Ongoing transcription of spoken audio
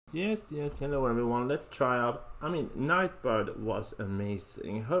Yes, hello everyone, let's try out. I mean, Nightbird was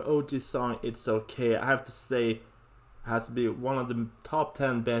amazing. Her OG song, It's Okay, I have to say, has been one of the top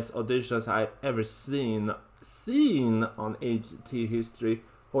 10 best auditions I've ever seen on HT history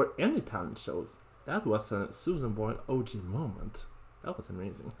or any talent shows. That was a Susan Boyle OG moment. That was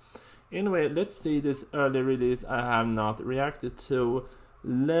amazing. Anyway, let's see this early release I have not reacted to.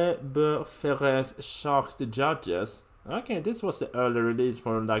 Les Beaux Frères, SHOCKS, the Judges. Okay, this was the early release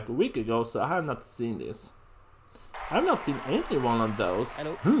from like a week ago, so I have not seen this. I have not seen any one of those.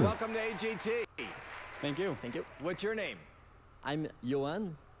 Hello. Welcome to AGT. Thank you. Thank you. What's your name? I'm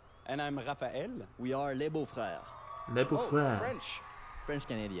Johan. And I'm Raphael. We are Les Beaux Frères. Les Beaux Frères. French. French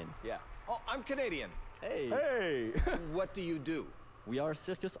Canadian. Yeah. Oh, I'm Canadian. Hey. Hey! What do you do? We are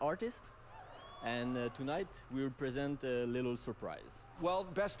circus artists, and tonight we will present a little surprise. Well,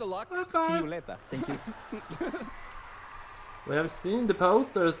 best of luck. Okay. See you later. Thank you. We have seen the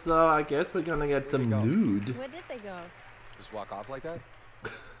posters, so I guess we're gonna get some nude. Where did they go? Just walk off like that?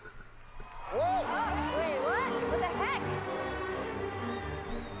 Oh, wait, what? What the heck?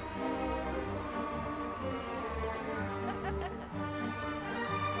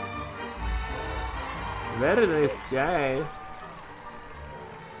 Very risky.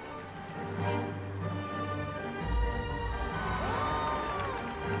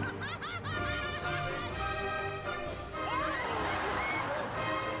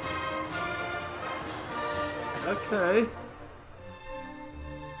 Okay.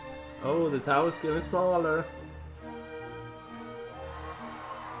 Oh, the tower's getting smaller.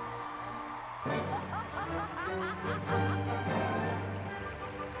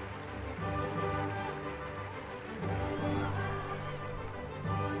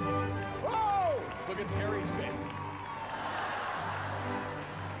 Whoa! Look at Terry's face.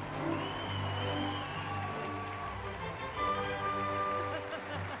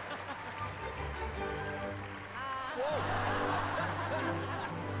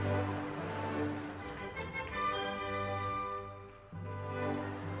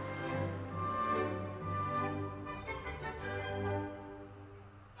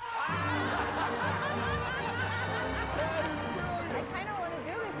 I kind of want to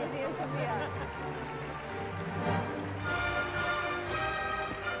do this with you, Sophia.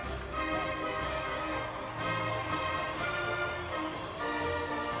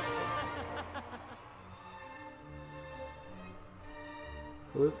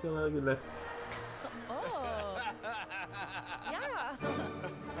 Who's gonna get the... Oh. Yeah.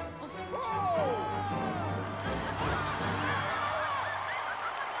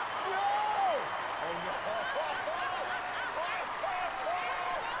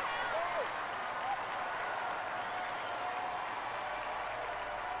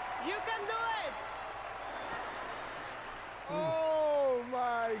 You can do it! Oh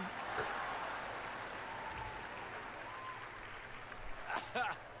my...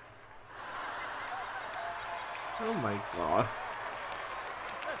 Oh my god.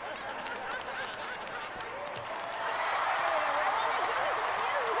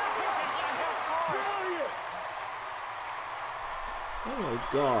 Oh my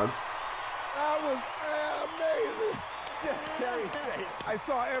god. That was amazing! Just Terry's face. I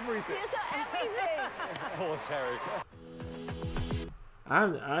saw everything. You saw everything. Oh, Terry.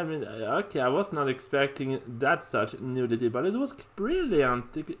 I mean, okay, I was not expecting that such nudity, but it was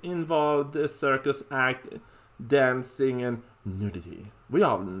brilliant. It involved the circus act, dancing, and nudity. We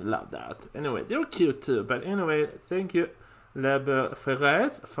all love that. Anyway, they were cute too. But anyway, thank you, Les Beaux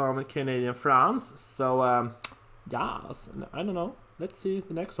Frères from Canadian France. So, yes, I don't know. Let's see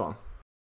the next one.